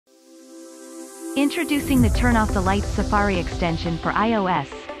Introducing the Turn Off the Lights Safari extension for iOS,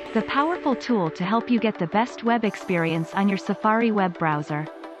 the powerful tool to help you get the best web experience on your Safari web browser.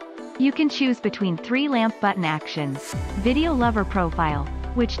 You can choose between 3 lamp button actions. Video Lover Profile,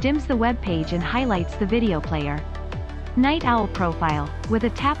 which dims the web page and highlights the video player. Night Owl Profile, with a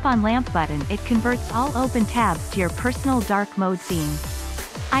tap on lamp button it converts all open tabs to your personal dark mode theme.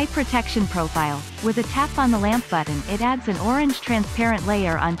 Eye Protection Profile, with a tap on the lamp button it adds an orange transparent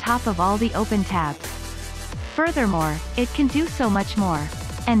layer on top of all the open tabs. Furthermore, it can do so much more.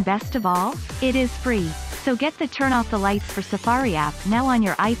 And best of all, it is free. So get the Turn Off the Lights for Safari app now on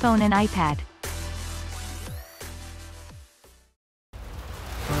your iPhone and iPad.